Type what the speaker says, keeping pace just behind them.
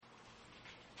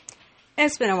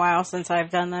It's been a while since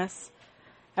I've done this.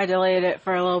 I delayed it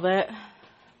for a little bit,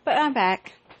 but I'm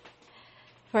back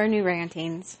for new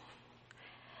rantings.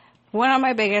 One of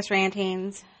my biggest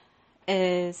rantings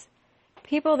is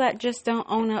people that just don't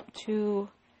own up to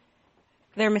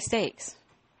their mistakes.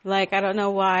 Like, I don't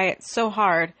know why it's so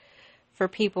hard for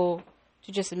people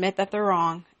to just admit that they're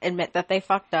wrong, admit that they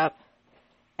fucked up,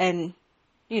 and,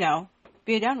 be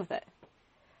done with it.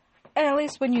 And at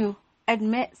least when you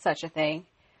admit such a thing,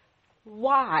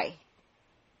 why?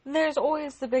 There's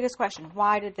always the biggest question.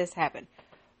 Why did this happen?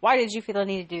 Why did you feel the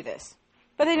need to do this?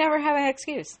 But they never have an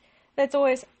excuse. It's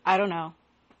always, I don't know.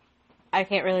 I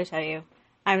can't really tell you.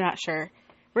 I'm not sure.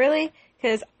 Really?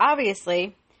 Because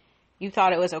obviously you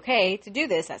thought it was okay to do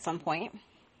this at some point,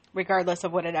 regardless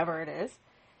of whatever it is.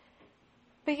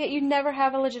 But yet you never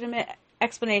have a legitimate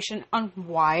explanation on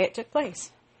why it took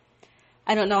place.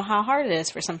 I don't know how hard it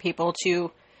is for some people to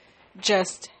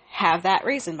just have that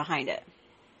reason behind it.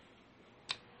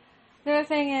 The other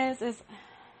thing is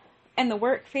in the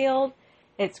work field,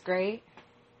 it's great.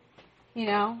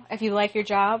 If you like your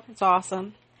job, it's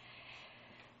awesome.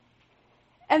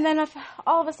 And then if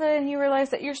all of a sudden you realize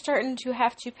that you're starting to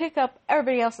have to pick up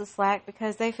everybody else's slack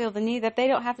because they feel the need that they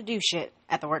don't have to do shit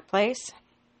at the workplace,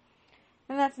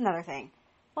 then that's another thing.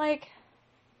 Like,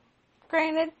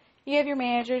 granted, you have your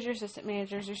managers, your assistant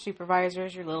managers, your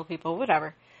supervisors, your little people,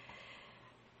 whatever.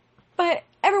 But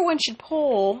everyone should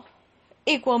pull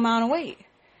equal amount of weight.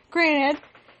 Granted,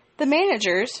 the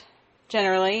managers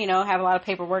generally, have a lot of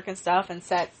paperwork and stuff and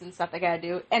sets and stuff they gotta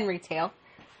do in retail.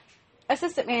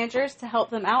 Assistant managers to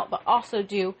help them out, but also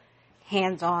do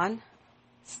hands-on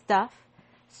stuff.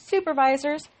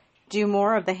 Supervisors do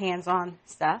more of the hands-on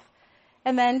stuff.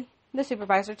 And then the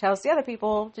supervisor tells the other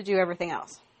people to do everything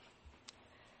else.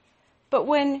 But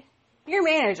when your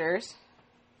managers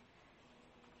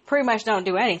pretty much don't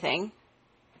do anything,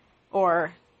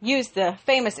 or use the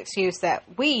famous excuse that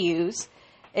we use,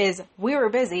 is we were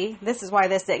busy, this is why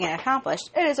this didn't get accomplished,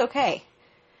 it is okay.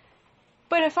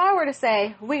 But if I were to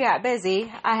say, we got busy,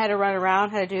 I had to run around,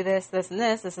 had to do this, this, and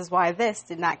this is why this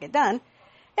did not get done,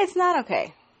 it's not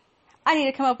okay. I need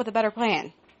to come up with a better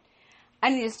plan.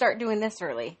 I need to start doing this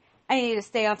early. I need to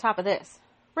stay on top of this.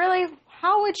 Really?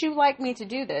 How would you like me to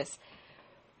do this?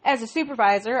 As a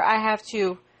supervisor, I have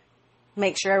to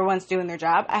make sure everyone's doing their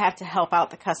job. I have to help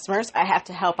out the customers. I have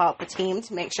to help out the team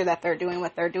to make sure that they're doing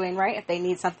what they're doing right. If they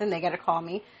need something, they got to call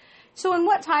me. So in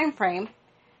what time frame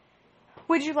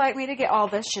would you like me to get all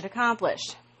this shit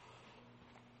accomplished?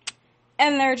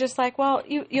 And they're just like, well,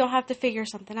 you'll have to figure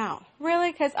something out.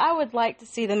 Really? Because I would like to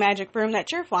see the magic broom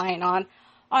that you're flying on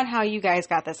how you guys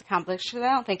got this accomplished, because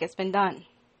I don't think it's been done.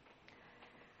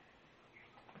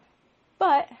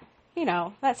 But,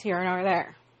 that's here and over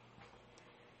there.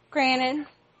 Granted,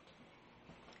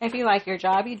 if you like your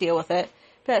job, you deal with it.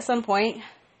 But at some point,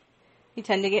 you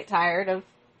tend to get tired of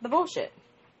the bullshit.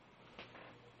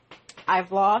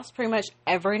 I've lost pretty much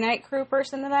every night crew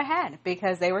person that I had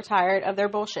because they were tired of their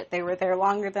bullshit. They were there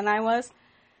longer than I was.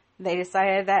 They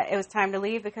decided that it was time to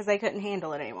leave because they couldn't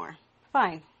handle it anymore.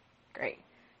 Fine. Great.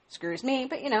 Screws me,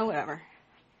 but whatever.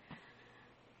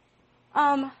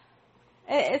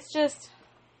 It's just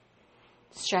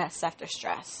stress after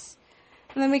stress.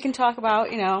 And then we can talk about,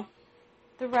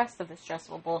 the rest of the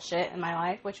stressful bullshit in my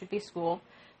life, which would be school,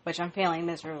 which I'm failing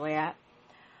miserably at.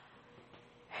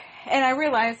 And I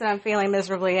realize that I'm failing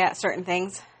miserably at certain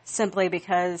things simply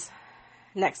because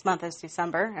next month is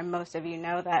December, and most of you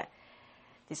know that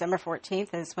December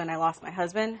 14th is when I lost my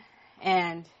husband,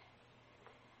 and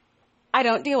I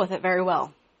don't deal with it very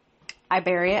well. I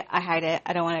bury it, I hide it,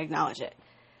 I don't want to acknowledge it.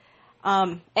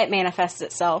 It manifests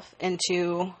itself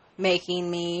into making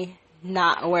me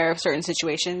not aware of certain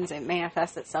situations. It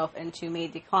manifests itself into me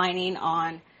declining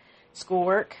on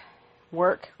schoolwork,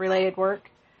 work-related work,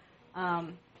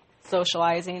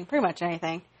 socializing, pretty much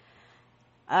anything.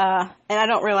 And I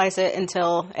don't realize it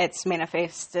until it's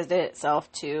manifested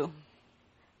itself to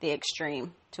the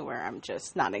extreme, to where I'm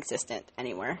just non-existent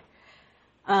anywhere.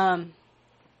 And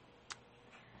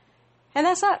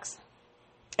that sucks.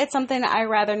 It's something that I'd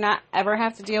rather not ever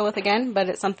have to deal with again, but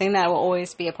it's something that will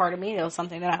always be a part of me. It's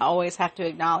something that I always have to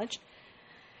acknowledge.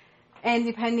 And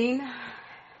depending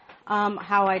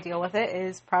how I deal with it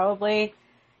is probably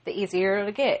the easier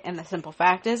to get. And the simple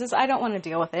fact is I don't want to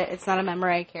deal with it. It's not a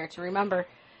memory I care to remember,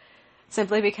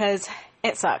 simply because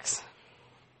it sucks.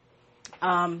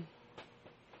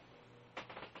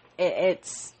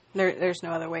 There's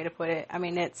no other way to put it. I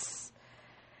mean, it's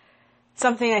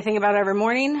something I think about every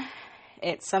morning.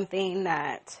 It's something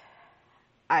that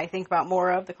I think about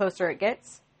more of the closer it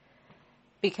gets.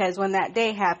 Because when that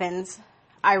day happens,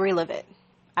 I relive it.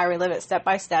 I relive it step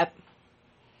by step.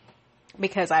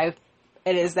 because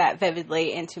it is that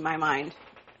vividly into my mind.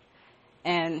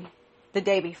 And the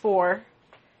day before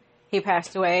he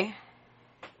passed away,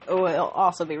 it will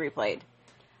also be replayed.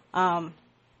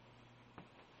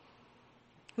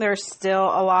 There's still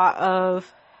a lot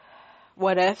of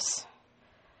what ifs.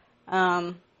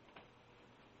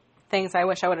 Things I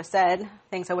wish I would have said.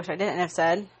 Things I wish I didn't have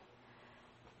said.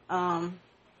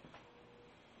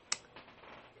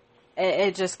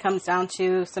 It just comes down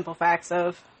to simple facts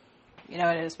of,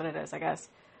 it is what it is, I guess.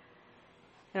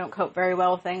 I don't cope very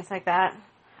well with things like that.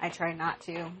 I try not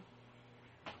to.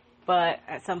 But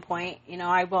at some point,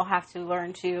 I will have to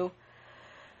learn to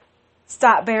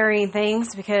stop burying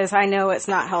things, because I know it's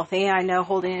not healthy. I know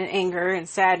holding in anger and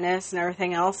sadness and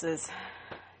everything else is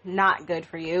not good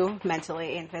for you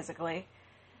mentally and physically.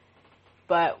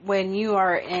 But when you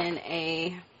are in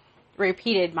a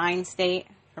repeated mind state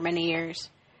for many years,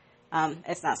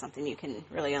 it's not something you can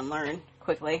really unlearn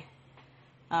quickly.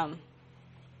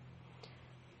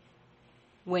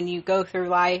 When you go through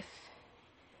life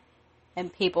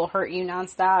and people hurt you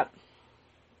nonstop,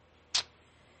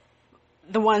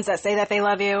 the ones that say that they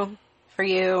love you, for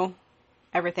you,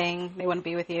 everything, they want to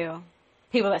be with you,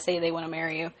 people that say they want to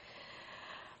marry you,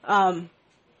 but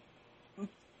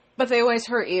they always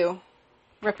hurt you,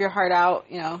 rip your heart out,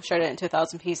 shred it into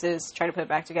 1,000 pieces, try to put it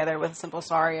back together with a simple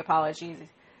sorry, apologies,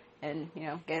 and,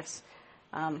 gifts.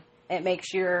 It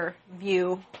makes your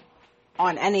view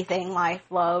on anything, life,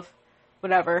 love,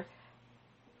 whatever,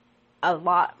 a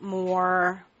lot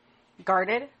more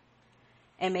guarded.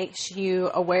 It makes you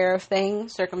aware of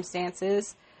things,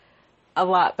 circumstances, a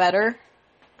lot better.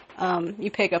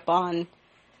 You pick up on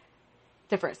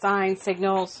different signs,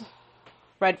 signals,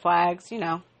 red flags,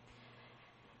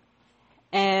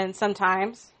 And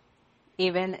sometimes,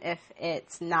 even if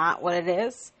it's not what it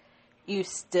is, you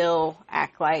still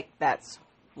act like that's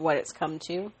what it's come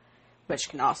to, which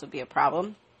can also be a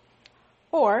problem.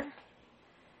 Or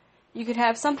you could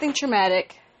have something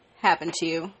traumatic happen to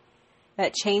you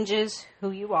that changes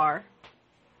who you are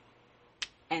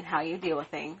and how you deal with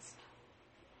things.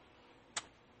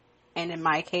 And in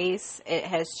my case, it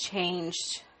has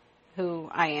changed who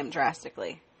I am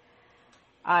drastically.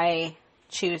 I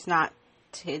choose not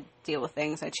to deal with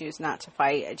things. I choose not to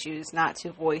fight. I choose not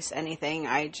to voice anything.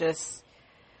 I just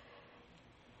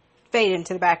fade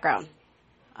into the background.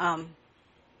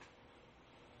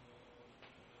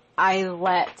 I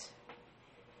let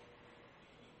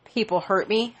people hurt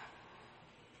me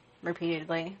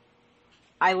repeatedly.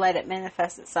 I let it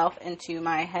manifest itself into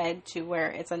my head to where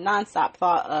it's a nonstop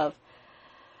thought of,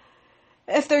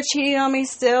 if they're cheating on me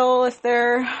still, if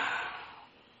they're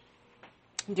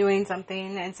doing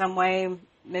something in some way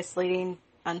misleading,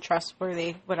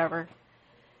 untrustworthy, whatever.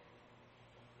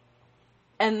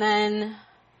 And then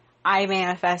I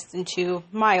manifest into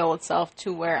my old self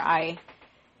to where I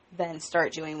then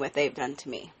start doing what they've done to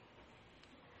me.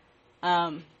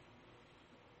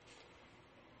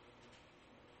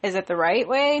 Is it the right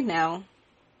way? No.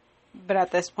 But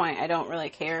at this point, I don't really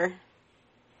care.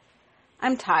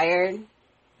 I'm tired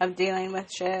of dealing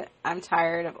with shit. I'm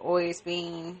tired of always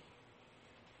being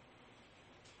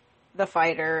the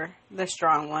fighter, the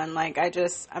strong one.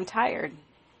 I'm tired.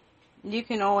 You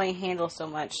can only handle so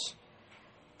much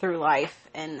through life.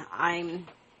 And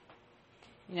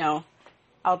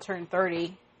I'll turn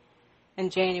 30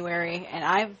 in January, and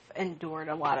I've endured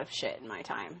a lot of shit in my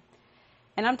time.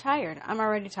 And I'm tired. I'm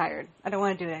already tired. I don't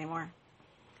want to do it anymore.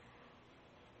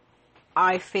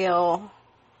 I feel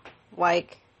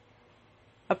like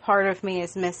a part of me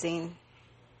is missing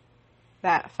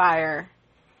that fire,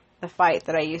 the fight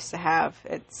that I used to have.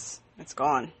 It's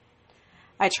gone.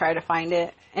 I try to find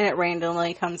it, and it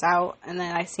randomly comes out, and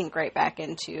then I sink right back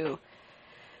into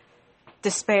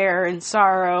despair and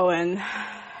sorrow and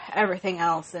everything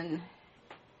else, and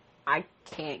I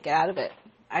can't get out of it.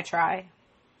 I try.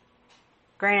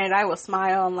 Granted, I will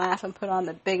smile and laugh and put on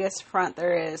the biggest front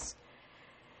there is.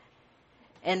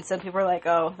 And some people are like,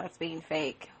 oh, that's being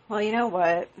fake. Well, you know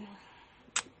what?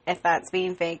 If that's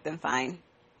being fake, then fine.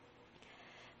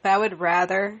 But I would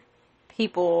rather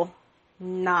people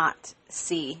not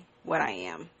see what I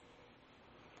am.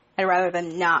 I'd rather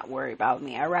them not worry about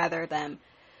me. I'd rather them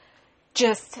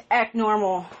just act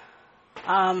normal.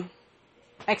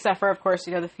 Except for, of course,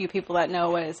 the few people that know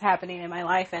what is happening in my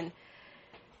life and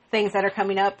things that are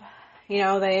coming up,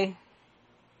 they're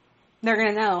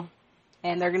going to know,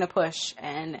 and they're going to push,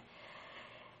 and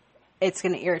it's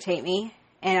going to irritate me,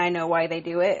 and I know why they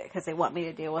do it, because they want me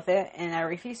to deal with it, and I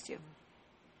refuse to.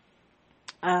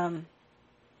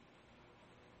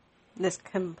 This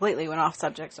completely went off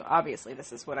subject, so obviously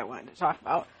this is what I wanted to talk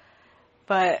about,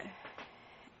 but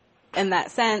in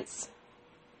that sense,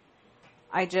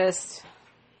 I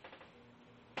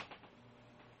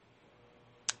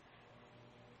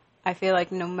feel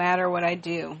like no matter what I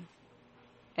do,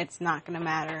 it's not going to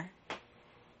matter.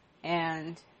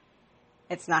 And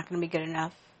it's not going to be good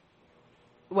enough.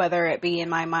 Whether it be in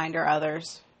my mind or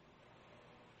others.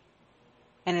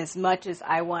 And as much as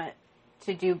I want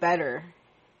to do better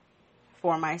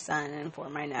for my son and for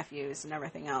my nephews and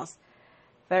everything else,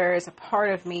 there is a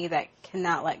part of me that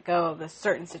cannot let go of a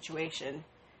certain situation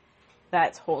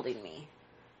that's holding me.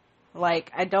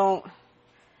 Like,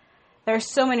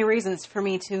 there's so many reasons for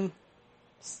me to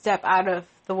step out of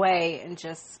the way and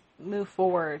just move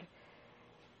forward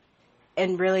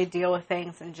and really deal with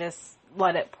things and just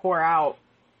let it pour out.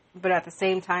 But at the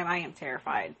same time, I am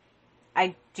terrified.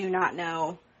 I do not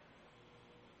know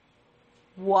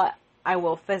what I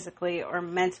will physically or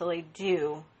mentally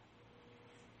do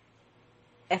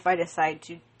if I decide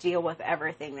to deal with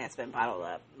everything that's been bottled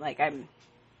up. Like, I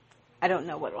don't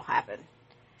know what will happen.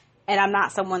 And I'm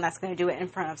not someone that's going to do it in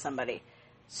front of somebody.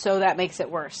 So that makes it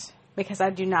worse. Because I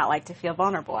do not like to feel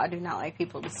vulnerable. I do not like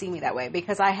people to see me that way.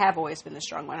 Because I have always been the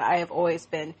strong one. I have always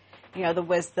been, the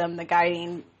wisdom, the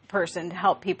guiding person to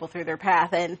help people through their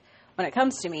path. And when it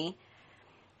comes to me,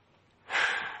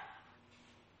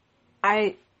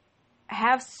 I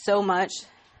have so much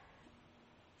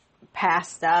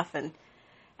past stuff and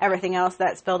everything else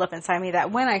that's built up inside me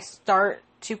that when I start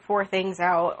to pour things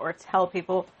out or tell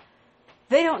people,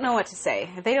 they don't know what to say.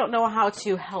 They don't know how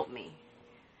to help me.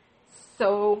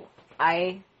 So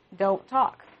I don't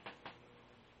talk.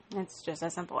 It's just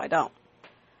as simple. I don't.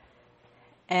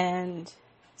 And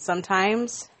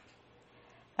sometimes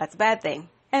that's a bad thing.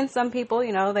 And some people,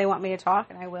 they want me to talk,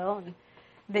 and I will. And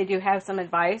they do have some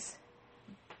advice.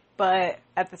 But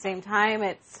at the same time,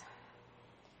 it's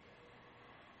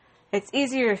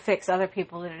easier to fix other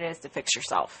people than it is to fix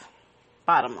yourself.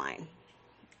 Bottom line.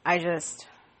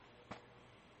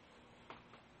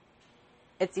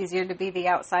 It's easier to be the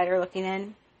outsider looking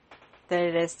in than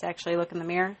it is to actually look in the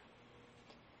mirror.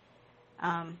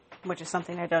 Which is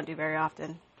something I don't do very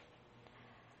often.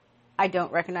 I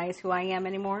don't recognize who I am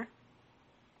anymore.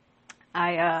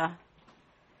 I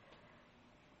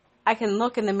can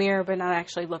look in the mirror, but not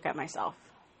actually look at myself.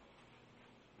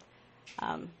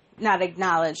 Not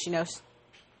acknowledge,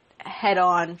 head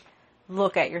on,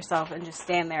 look at yourself and just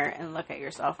stand there and look at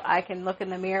yourself. I can look in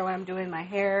the mirror when I'm doing my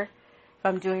hair, if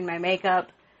I'm doing my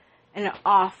makeup, in an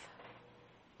off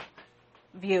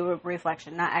view of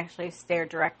reflection, not actually stare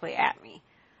directly at me.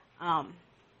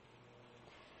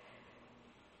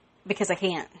 Because I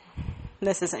can't.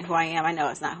 This isn't who I am. I know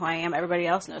it's not who I am. Everybody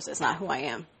else knows it's not who I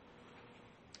am.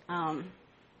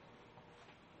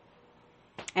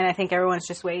 And I think everyone's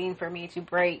just waiting for me to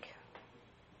break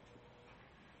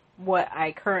what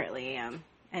I currently am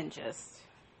and just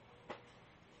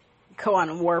go on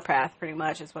a warpath, pretty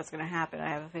much, is what's going to happen, I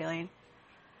have a feeling.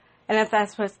 And if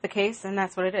that's what's the case, then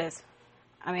that's what it is.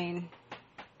 I mean,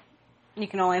 you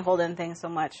can only hold in things so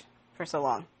much for so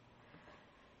long.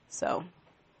 So,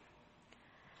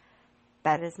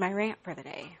 that is my rant for the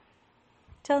day.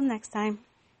 Till next time.